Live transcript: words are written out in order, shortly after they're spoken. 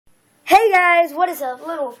guys, what is up?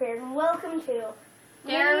 Little Wolf here, and welcome to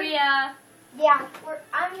Terraria. Yeah,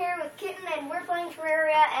 I'm here with Kitten, and we're playing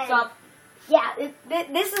Terraria. And What's up? yeah,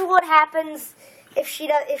 this is what happens if she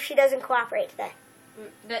doesn't cooperate today.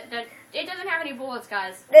 It doesn't have any bullets,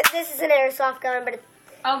 guys. This is an airsoft gun, but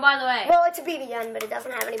Oh, by the way, well, it's a BB gun, but it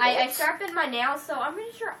doesn't have any bullets. I sharpened my nails, so I'm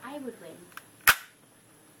pretty sure I would win.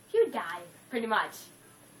 You would die, pretty much.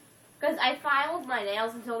 Because I filed my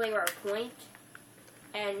nails until they were a point,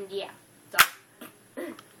 and yeah. So.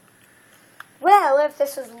 Well, if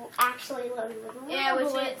this was actually loaded with Yeah, which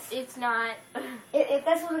bullets, it's not. if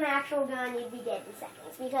this was an actual gun, you'd be dead in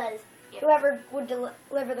seconds, because whoever would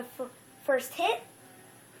deliver the first hit,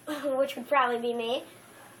 which would probably be me,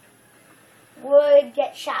 would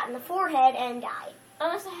get shot in the forehead and die.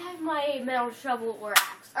 Unless I have my metal shovel or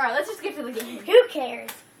axe. Alright, let's just get to the game. Who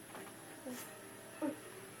cares?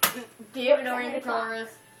 Do you even know where your controller is?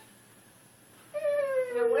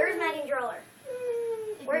 No, where's my controller?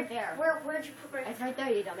 It's right there. Where'd you put my... It's right there,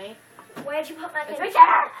 you dummy. Where'd you put my It's controller? right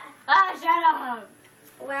there! Ah, shut up!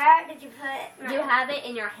 Where did you put my... You have it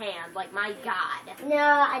in your hand, like my god. No,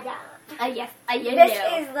 I don't. Yes, you do. This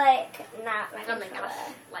is, like, not my Oh my controller.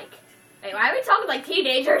 gosh. Like, wait, why are we talking like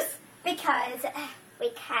teenagers? Because we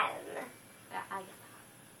can.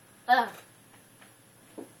 Ugh.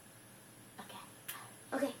 Okay.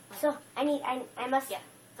 Okay, so I must... Yeah,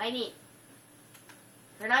 I need.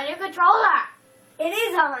 Turn on your controller! It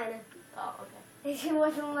is on. Oh, okay. She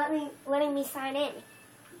wasn't letting me sign in.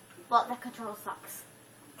 Well, that control sucks.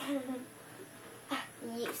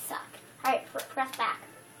 You suck. Alright, press back.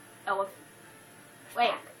 Oh, wait.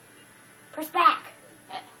 Back. Press back.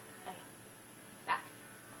 Okay.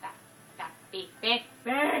 Back. Beep.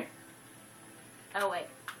 Oh, wait.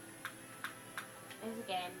 There's a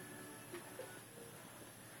game.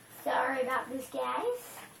 Sorry about this,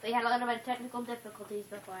 guys. We had a little bit of technical difficulties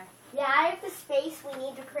before. Yeah, I have the space we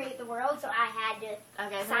need to create the world, so I had to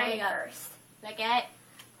Okay, so sign there in you go. first.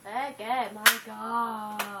 Okay, my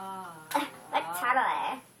god. Like,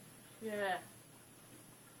 totally. Yeah.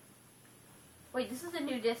 Wait, this is a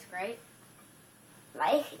new disc, right?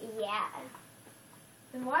 Like, yeah.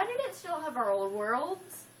 Then why did it still have our old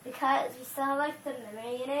worlds? Because we still have, like, the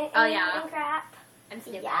memory in it. Oh, yeah. And crap. I'm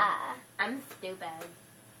stupid. Yeah. I'm stupid.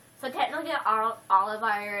 So technically, all of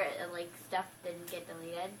our like stuff didn't get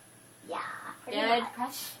deleted. Yeah. Good.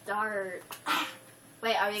 Press start.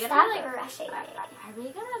 Wait, are we gonna Stop like? rushing me. Are we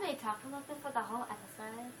gonna be talking about this for the whole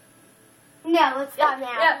episode? No, let's stop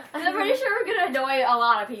now. Yeah, I'm pretty sure we're gonna annoy a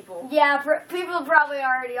lot of people. Yeah, people probably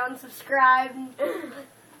already unsubscribed.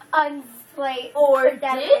 Or for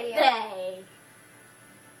that did video. they?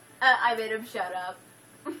 I made him shut up.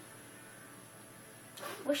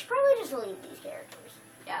 We should probably just leave these characters.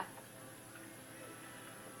 Yeah.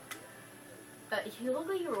 But you look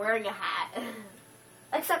like you're wearing a hat.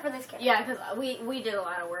 Except for this character. Yeah, because we did a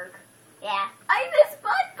lot of work. Yeah. I miss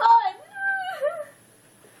Bun.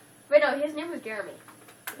 Wait, no, his name was Jeremy.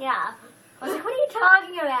 Yeah. I was like, what are you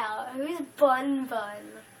talking about? Who's Bun?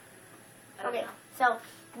 I don't Okay, know. so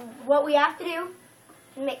what we have to do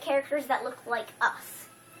is make characters that look like us.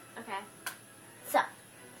 Okay. So,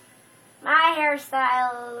 my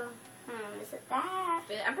hairstyle, is it that?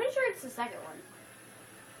 I'm pretty sure it's the second one.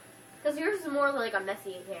 Because yours is more like a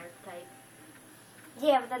messy hair type.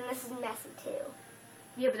 Yeah, but then this is messy too.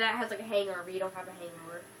 Yeah, but that has like a hangover. You don't have a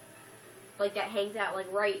hangover. Like that hangs out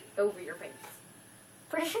like right over your face.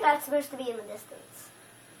 Pretty sure that's supposed to be in the distance.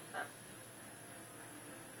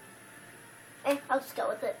 I'll just go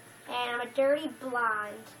with it. And I'm a dirty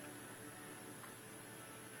blonde.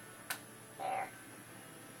 There.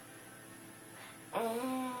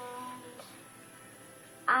 And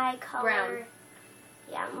eye color. Brown.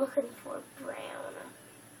 Yeah, I'm looking for brown.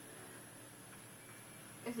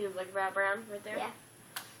 It seems like brown right there. Yeah.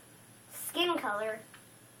 Skin color.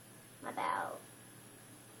 About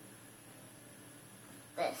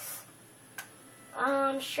this.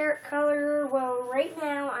 Shirt color. Well, right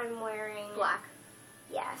now I'm wearing Black.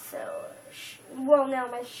 Yeah. So, well, no,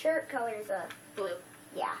 my shirt color is a Blue.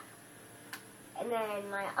 yeah. And then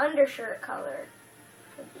my undershirt color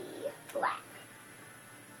would be black.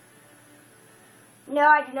 No,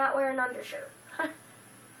 I do not wear an undershirt.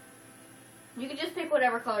 You can just pick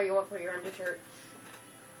whatever color you want for your undershirt.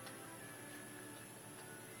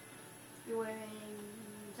 You're wearing...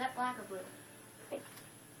 Is that black or blue?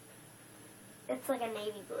 It's like a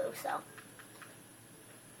navy blue, so.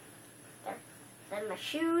 There. Then my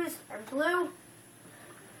shoes are blue. Oh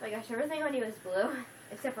my gosh, everything on you is blue.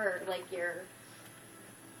 Except for, like, your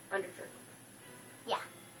undershirt. Yeah.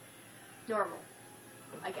 Normal,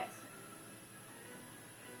 I guess.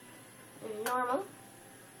 Normal.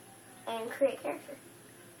 and create character.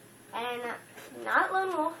 And not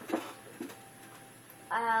Lone Wolf.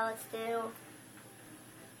 Let's do.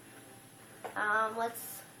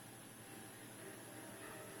 Let's.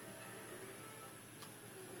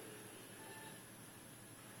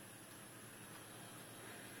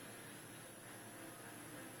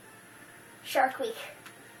 Shark Week.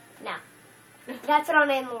 No. That's what I'll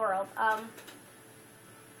name the world.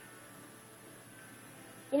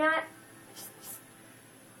 You know what?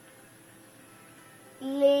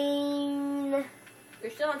 Lane.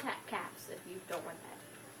 You're still on caps if you don't want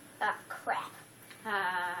that. Crap. Uh,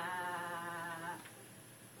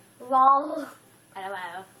 Lol.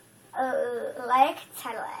 hello. Like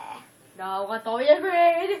Tele. No, I thought you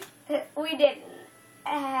agreed. We didn't.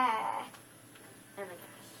 Oh my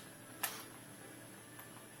gosh.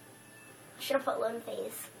 Should have put Lone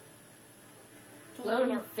Phase. Do you Lone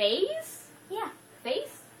know? phase? Yeah.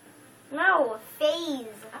 Face? No, Phase.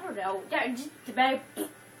 I don't know. Yeah, just about.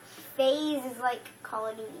 Phase is like Call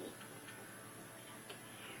of Duty.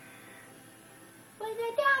 Was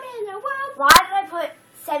it down in the world? Why did I put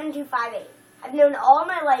 7258? I've known all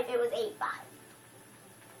my life it was 85.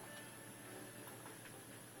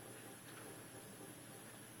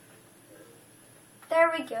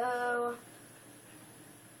 There we go.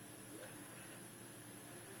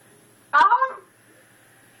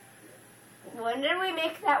 When did we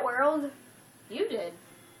make that world? You did.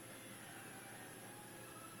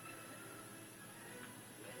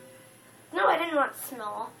 No, I didn't want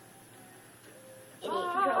small. Idiot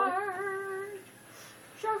controller.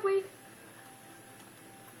 Shark Week.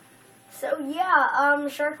 So yeah,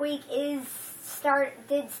 Shark Week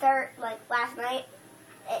did start like last night.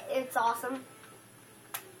 It's awesome.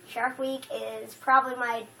 Shark Week is probably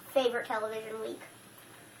my favorite television week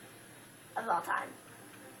of all time.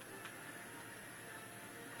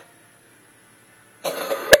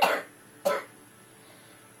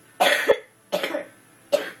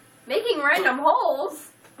 Making random holes.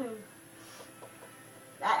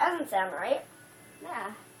 That doesn't sound right.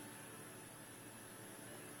 Yeah.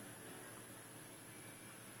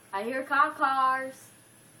 I hear cars.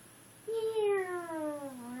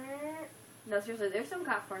 No, seriously, there's some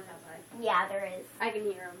cars outside. Yeah, there is. I can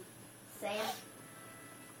hear them. Sam.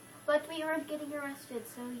 But we aren't getting arrested,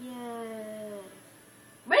 so yeah.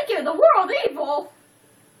 Making the world evil!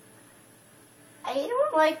 I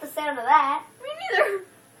don't like the sound of that. Me neither.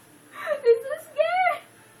 Is this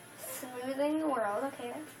scary? Smoothing the world. Okay,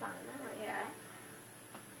 that's fine. I like Yeah.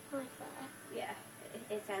 that. I like that.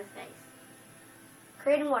 Yeah, it sounds nice.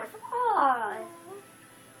 Creating waterfalls.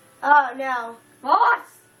 Oh no. Moss!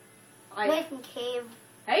 I Making cave.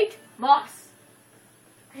 hate moss.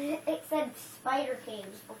 It said spider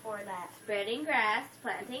caves before that. Spreading grass,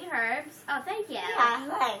 planting herbs. Oh, thank you. Yeah,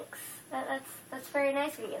 thanks. That's very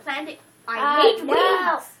nice of you. Planting. I hate no.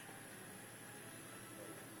 weeds.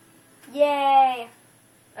 Yay.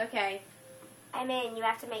 Okay. I'm in. You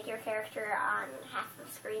have to make your character on half the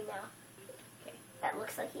screen now. Okay. That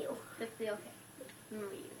looks like you. That's the okay.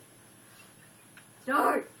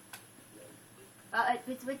 Start.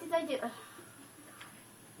 What did I do?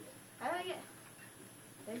 How do I get?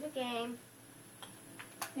 There's a game.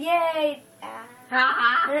 Yay.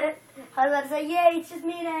 Ha I was about to say, yay, it's just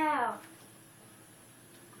me now.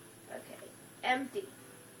 Okay. Empty.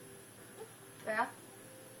 Yeah.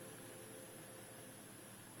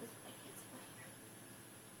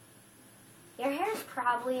 Your hair is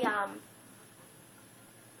probably,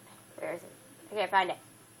 Where is it? Okay, find it.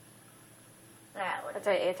 that one. It's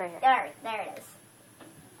right here. There it is.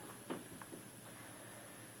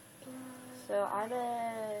 So I'm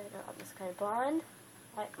this kind of blonde.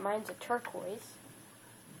 Mine's a turquoise.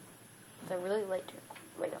 It's a really light turquoise.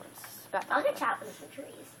 Wait, no, it's about I'll get chopped with some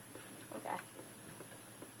trees. Okay.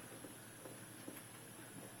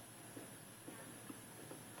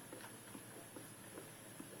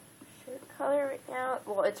 Shirt color right now.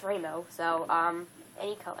 Well, it's rainbow, so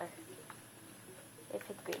any color. I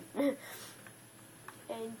pick green.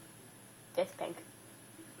 And this pink.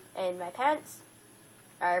 And my pants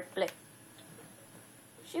are blue.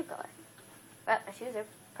 Shoe color. Well, my shoes are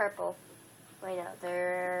purple. Wait, no,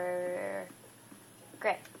 they're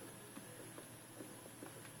gray.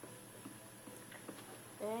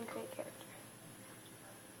 And great character.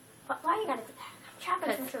 Why you gotta do that? I'm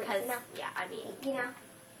chopping some trees, you know? Yeah, I mean, You know?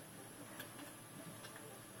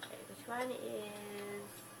 okay, which one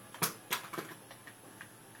is?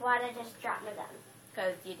 Why did I just drop my gun?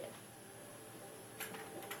 Because you did.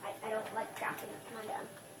 I don't like dropping my gun.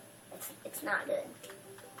 It's not good.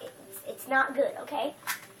 It's not good, okay?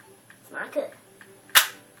 It's not good.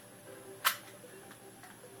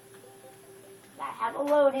 I have it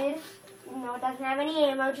loaded, even though it doesn't have any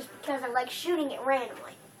ammo, just because I like shooting it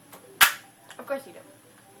randomly. Of course you do.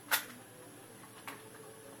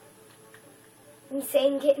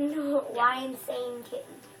 Insane Kitten? Why Insane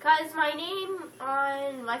Kitten? Because my name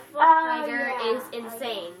on Life of a Tiger is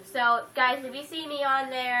Insane. So, guys, if you see me on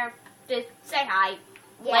there, just say hi.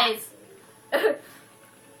 Yeah. Please.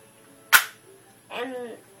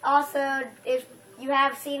 And also, if you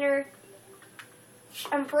have seen her,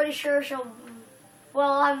 I'm pretty sure she'll.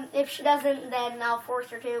 Well, if she doesn't, then I'll force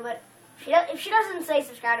her to. But if she doesn't say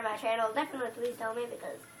subscribe to my channel, definitely please tell me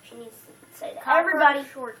because she needs to say that. Everybody.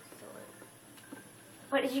 Short sword.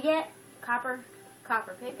 What did you get? Copper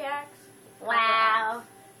pickaxe. Wow.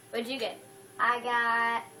 What'd you get? I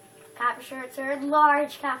got copper short sword,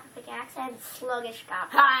 large copper pickaxe, and sluggish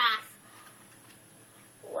copper. Ha!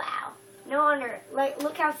 Wow. No wonder. Like,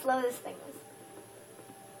 look how slow this thing is.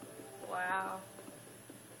 Wow.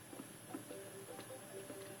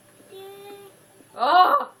 Yay.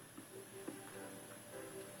 Oh!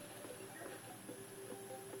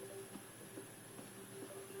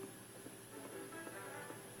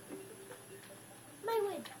 My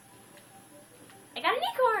win. I got an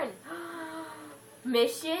acorn.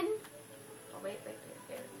 Mission. Oh, wait. Did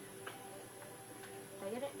I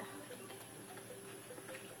get it?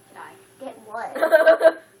 Die. Get what?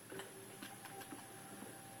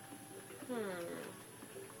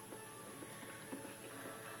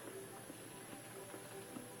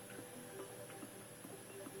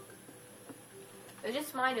 Let's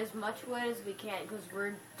just find as much wood as we can because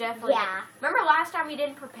we're definitely. Yeah. Remember last time we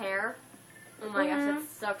didn't prepare? Oh my gosh, that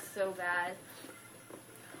sucks so bad.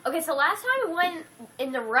 Okay, so last time we went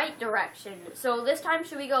in the right direction. So this time,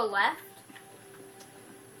 should we go left?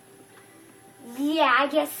 Yeah, I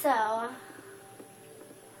guess so.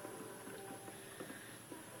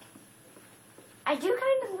 I do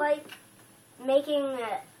kind of like making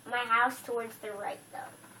my house towards the right, though.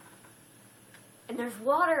 And there's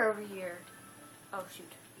water over here. Oh,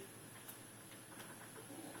 shoot.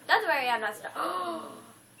 That's where I am, not stuck. Oh!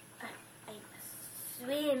 I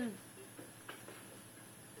swim.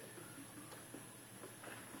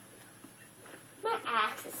 My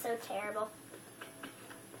axe is so terrible.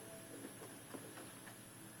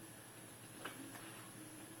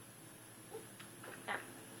 Ah,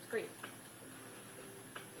 screw you.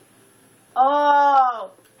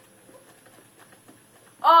 Oh!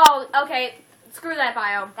 Oh, okay. Screw that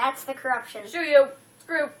biome. That's the corruption. Screw you.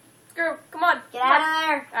 Screw. Come on. Get out of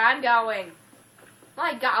there. I'm going.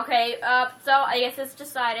 My God. Okay. So I guess it's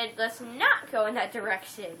decided. Let's not go in that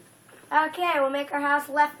direction. Okay, we'll make our house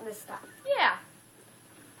left this time. Yeah.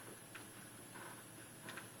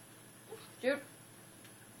 Shoot.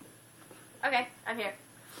 Okay, I'm here.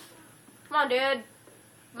 Come on, dude.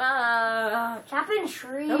 Come on. Chopping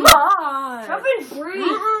trees. Come on. Chopping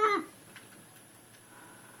trees.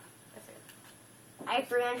 That's it. I have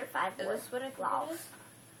 305 Is wood. this what I think it Lost. is?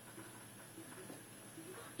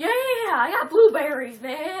 Yeah, I got blueberries,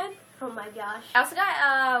 man. Oh my gosh. I also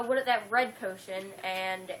got that red potion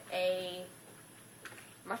and a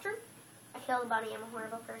mushroom. I killed a bunny. I'm a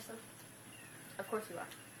horrible person. Of course you are.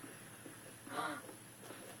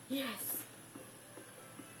 Yes.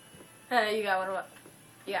 You got one of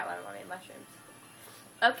my mushrooms.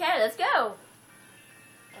 Okay, let's go.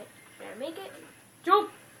 Okay, can I make it?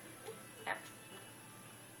 Jump. Ouch.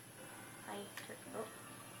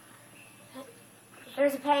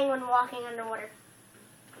 There's a penguin walking underwater.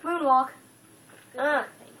 Moonwalk. Good luck,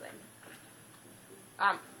 penguin.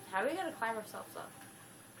 How are we gonna climb ourselves up?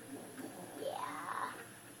 Yeah.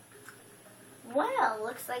 Well,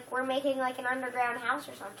 looks like we're making like an underground house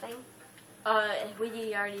or something.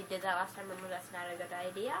 We already did that last time. Remember, that's not a good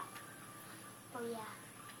idea. Oh yeah.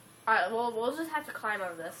 All right, well, we'll just have to climb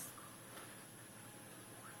over this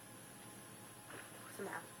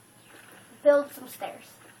somehow. Build some stairs.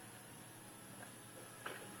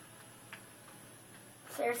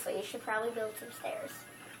 Seriously, you should probably build some stairs.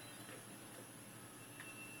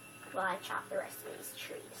 While I chop the rest of these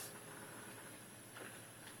trees.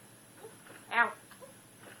 Ow.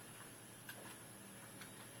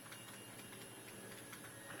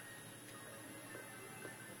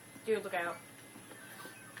 Dude, look out.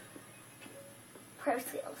 Pro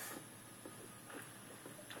skills.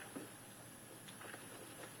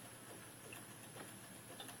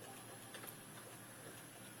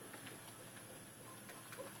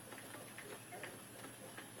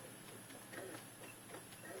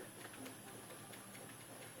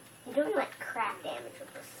 I'm doing like crap damage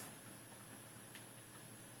with this.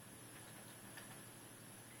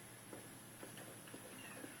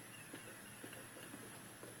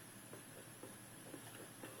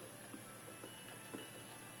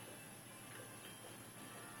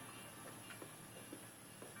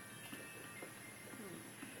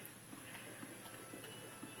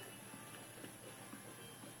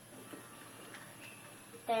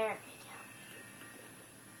 There.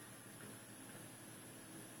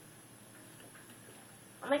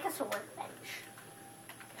 I'll make us a workbench.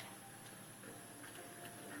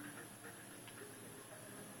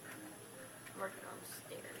 Working on the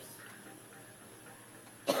stairs.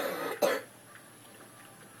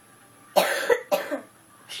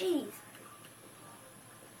 Jeez.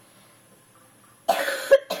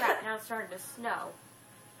 Crap, now it's starting to snow.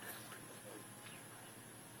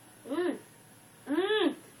 Mmm.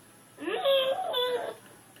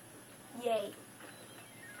 Yay.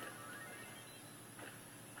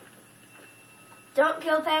 Don't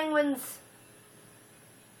kill penguins.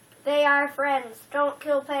 They are friends. Don't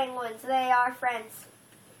kill penguins. They are friends.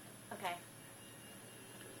 Okay.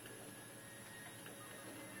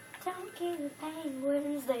 Don't kill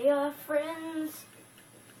penguins. They are friends.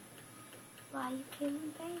 Why you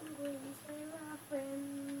killing penguins? They are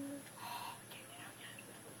friends.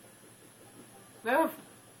 Move.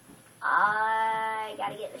 I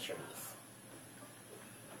gotta get the trees.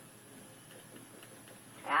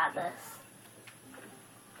 Got this.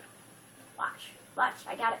 Watch. Watch.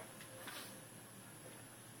 I got it.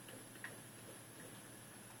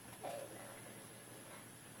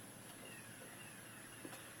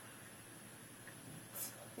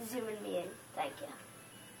 Zooming me in. Thank you.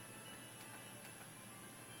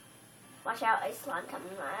 Watch out, ice slime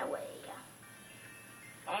coming my way.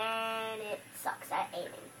 And it sucks at aiming.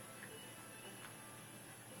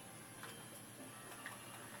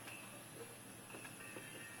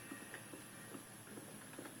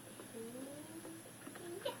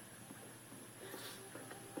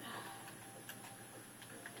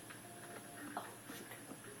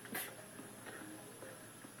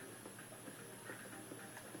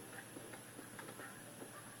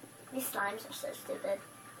 These slimes are so stupid.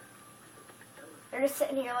 They're just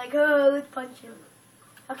sitting here like, oh, let's punch him.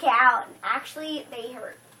 Okay, Alan, actually, they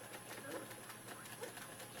hurt.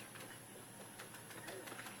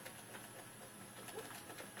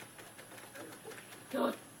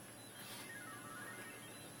 Good.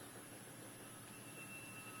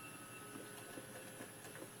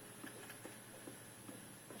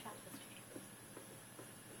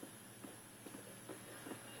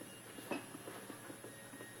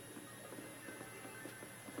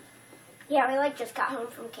 Yeah, we just got home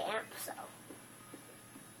from camp, so.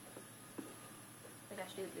 Oh my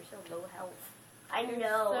gosh, dude, you're so low health. I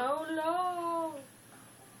know. So low.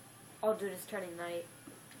 Oh, dude, it's turning night.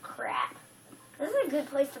 Crap. This is a good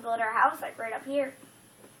place to build our house, like right up here.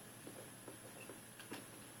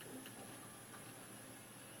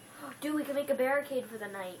 Dude, we can make a barricade for the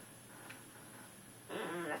night.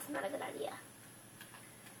 That's not a good idea.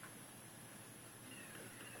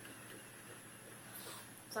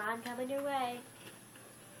 Slime coming your way.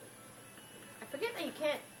 I forget that you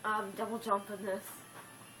can't double jump in this.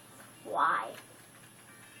 Why?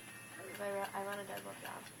 I run a double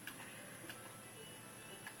jump.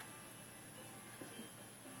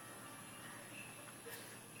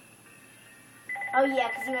 Oh yeah,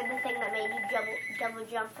 because you had the thing that made you double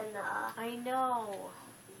jump in the I know.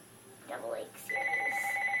 Double Lake series.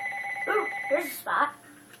 Ooh, here's a spot.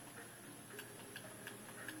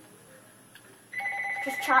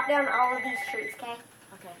 Just chop down all of these trees, okay?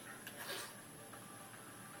 Okay.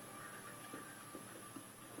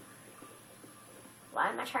 Why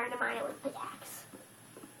am I trying to mine it with pickaxe?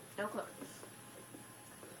 No clue.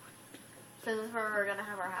 So this is where we're gonna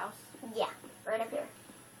have our house? Yeah, right up here.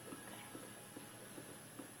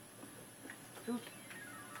 Oop.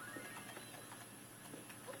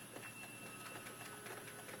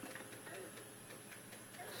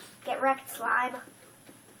 Get wrecked, slime.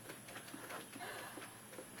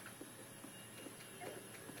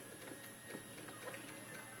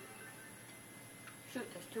 Shoot,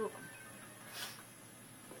 there's two of them.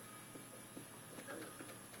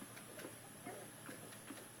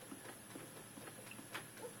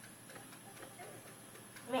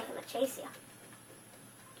 I'm making them chase you.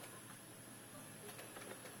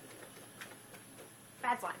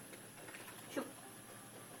 Bad slime. Shoot.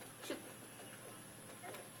 Shoot.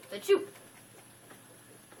 Then shoot.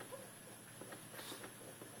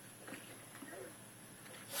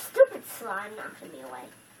 Stupid slime knocking me away.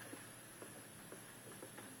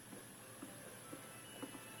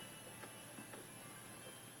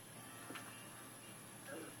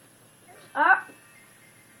 Oh!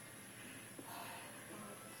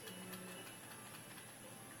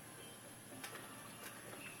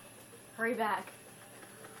 Hurry back.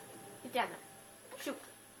 Get down there. Shoot.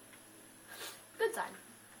 Good sign.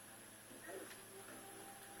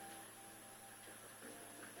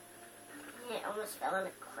 Yeah, it almost fell in a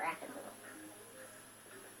crack in the hole.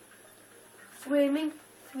 Swimming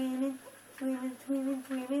swimming, swimming, swimming,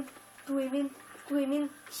 swimming, swimming, swimming.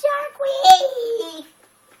 Shark Week!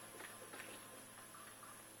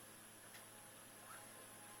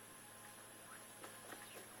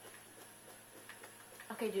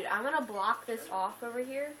 Okay, dude, I'm gonna block this off over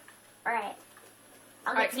here. Alright.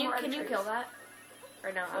 Alright, can you kill that?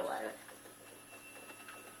 Or no, I'll let it.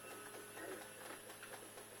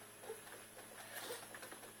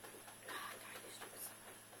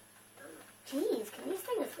 Jeez, can these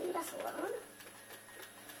things leave us alone?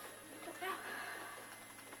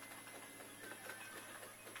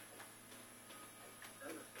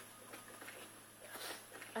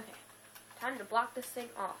 Okay, time to block this thing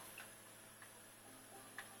off.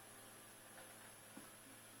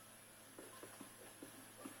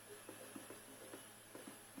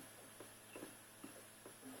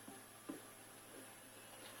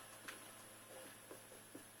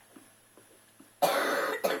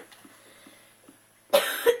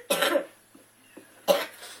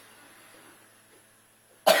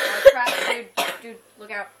 Dude, look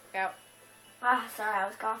out, look out. Ah, sorry, I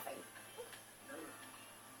was coughing.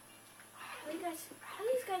 How do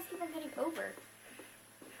these guys keep on getting over?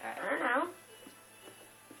 I don't know.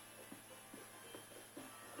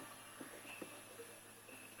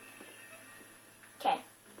 Okay,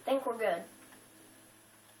 think we're good.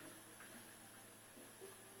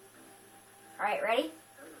 Alright, ready?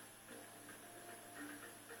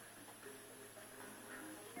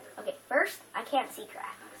 Okay, first, I can't see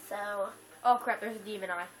crap, so... Oh crap, there's a demon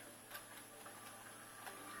eye.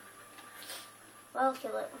 Well,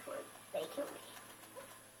 kill it before they kill me.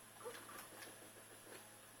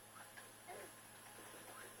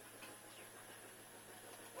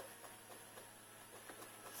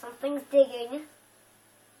 Something's digging.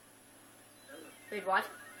 Wait, what?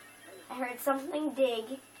 I heard something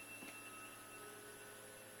dig.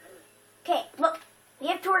 Okay, look. We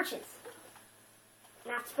have torches.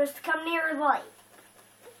 Not supposed to come near light.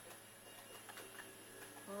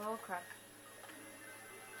 Oh crap.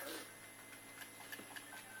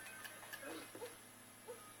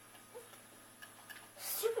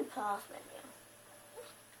 Stupid pause menu.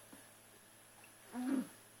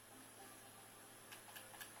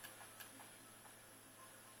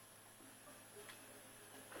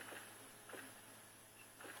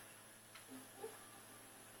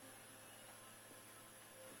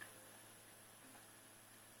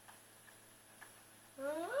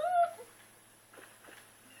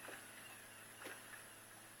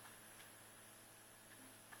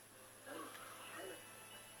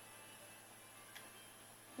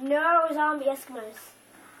 No zombie Eskimos.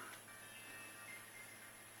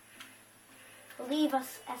 Leave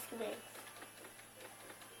us, Eskimos.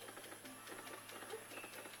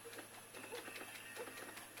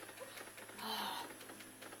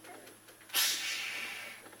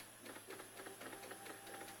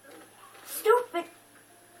 Stupid.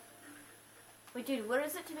 Wait, dude, what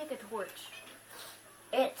is it to make a torch?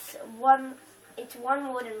 It's one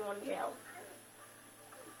wood and one gel.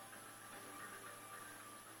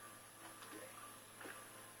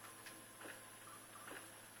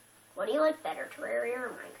 What do you like better, Terraria or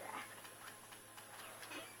Minecraft?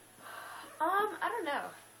 I don't know.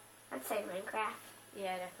 I'd say Minecraft.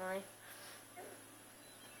 Yeah, definitely.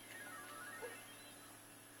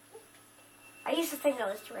 I used to think it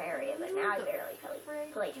was Terraria, but now I barely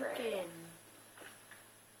play Terraria.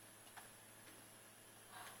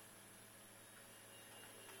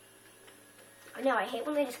 I know, I hate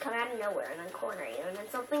when they just come out of nowhere and then corner you, and then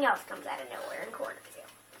something else comes out of nowhere and corners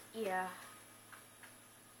you. Yeah.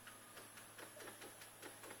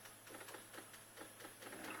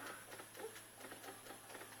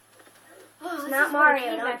 It's not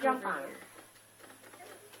Mario, don't jump on him.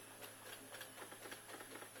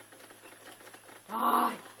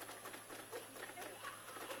 God.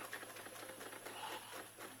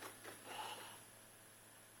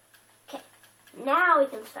 Okay, now we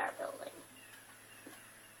can start building.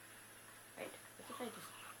 Right. What did I just...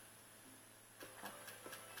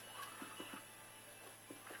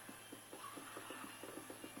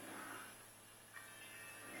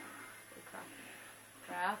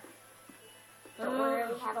 Crap. Don't worry,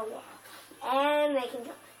 we have a wall. And they can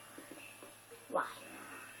jump. Why?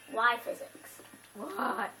 Why physics?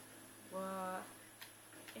 What? What?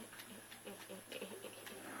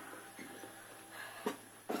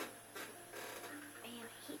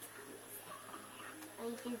 I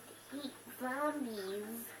just hate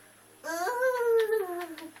zombies.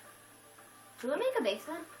 Should we make a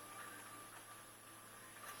basement?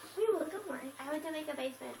 We will, don't worry. I want to make a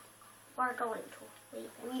basement. We're going to.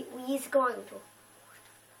 We is going to.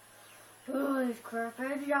 Oh, these crap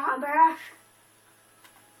zombies.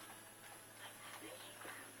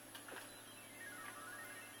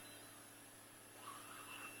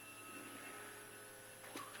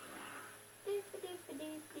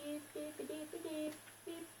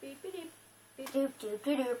 doop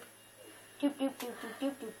doop doop. Doop doop doop doop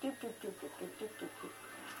doop doop doop doop doop doop doop doop doop doop.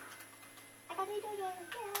 I got it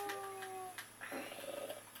again.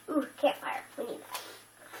 Ooh, campfire. We need that.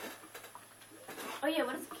 Oh yeah,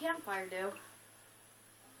 what does a campfire do?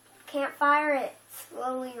 Campfire, it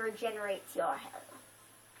slowly regenerates your health.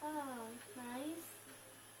 Oh, nice.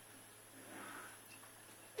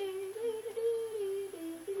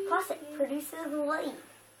 Plus, it produces light.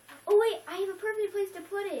 Oh wait, I have a perfect place to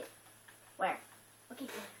put it. Where? Okay.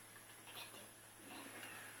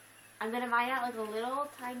 I'm gonna mine out like a little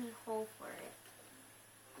tiny hole for it.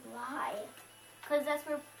 Why? Because that's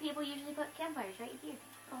where people usually put campfires, right here.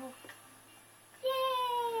 Oh.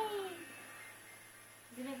 Yay!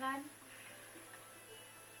 Isn't it fun?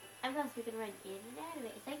 I'm glad we can run in and out of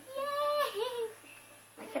it. It's like, yay!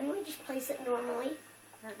 Why couldn't we just place it normally?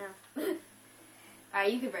 I don't know.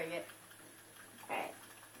 Alright, you can bring it. Alright.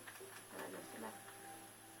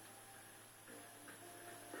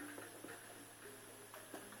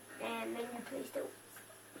 And then you place those.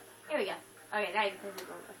 Here we go. Okay, now you can place it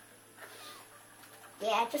normally.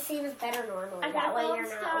 Yeah, it just seems better normally. I got a gold you're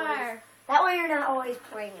not star. always, that way you're not always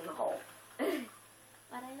playing in the hole.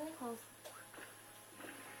 But I like holes.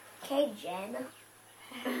 Okay, Jen.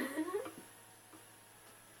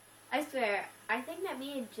 I swear, I think that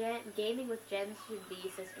me and Jen, gaming with Jen should be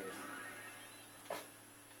sisters.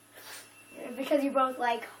 Because you both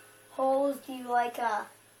like holes, do you like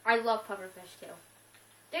I love pufferfish too.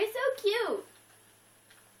 They're so cute.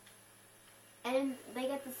 And they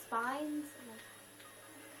get the spines.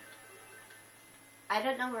 I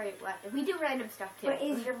don't know where it went. We do random stuff too. But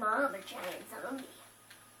is your mom a giant zombie?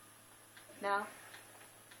 No.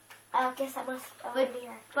 I guess that must be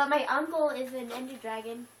her. But my uncle is an ender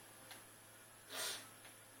dragon.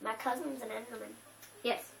 My cousin's an enderman.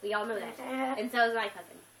 Yes, we all know that. And so is my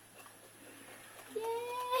cousin.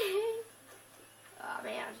 Yay! Oh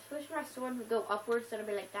man, I just wish my sword would go upwards so it'd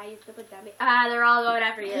be like, die, you stupid dummy. Ah, they're all going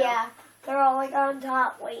after you. Yeah, they're all like on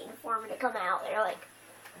top waiting for me to come out. They're like,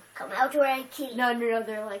 come out where I keep. No,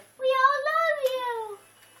 they're like, we all love you.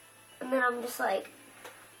 And then I'm just like,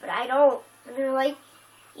 but I don't. And they're like,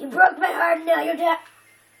 you broke my heart and now you're dead.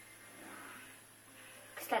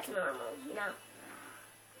 Because that's normal, you know.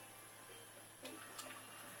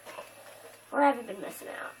 Or have you been missing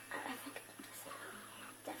out? I think I've been missing out.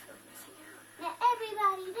 Definitely missing out. Now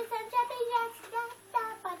everybody, do some jumping jacks. Da, da,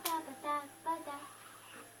 ba, da, ba, da, ba, da.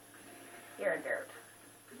 You're a derp.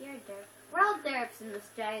 You're a derp. We're all derps in this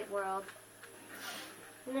giant world.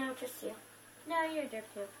 No, just you. No, you're a derp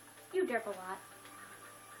too. You derp a lot.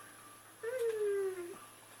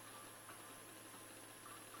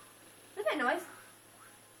 What's that noise?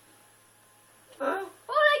 Huh?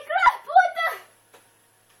 Holy crap! What the?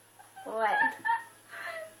 What?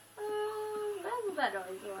 That's what that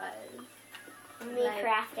noise was. Me Like-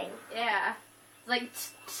 crafting. Yeah. It's like.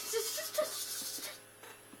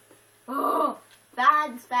 Oh,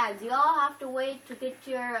 fads. You all have to wait to get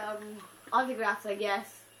your autographs, I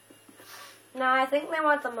guess. No, I think they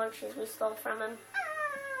want the munchies we stole from him.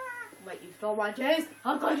 Wait, you stole my chase?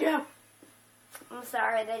 How could you? I'm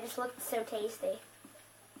sorry, they just looked so tasty.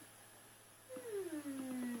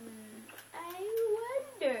 I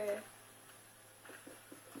wonder.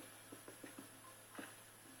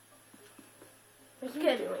 What are you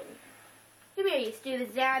Good. doing? Come here, you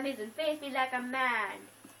stupid zombies, and face me like a man.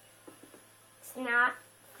 It's not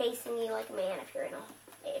facing you like a man if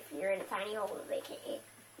you're in a tiny hole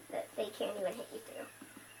that they can't even hit you through.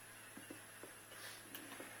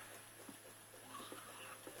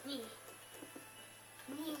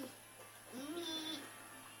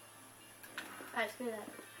 Alright, screw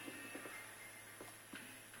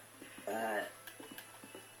that.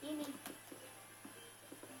 Gimme.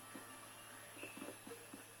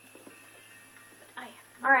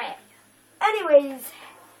 Alright. Anyways,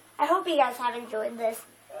 I hope you guys have enjoyed this.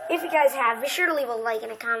 If you guys have, be sure to leave a like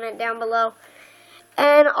and a comment down below.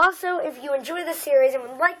 And also, if you enjoy the series and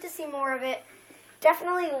would like to see more of it,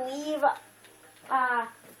 definitely leave a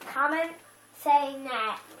comment saying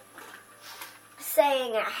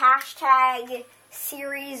hashtag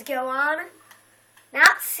series go on.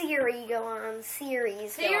 Not Siri go on,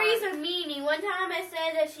 series go on. Siri's a meanie. One time I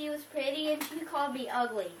said that she was pretty and she called me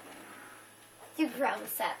ugly. You probably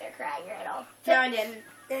sat there crying right off. No, I didn't.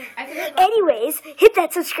 Anyways, hit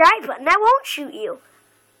that subscribe button. I won't shoot you.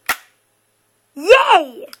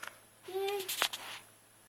 Yay!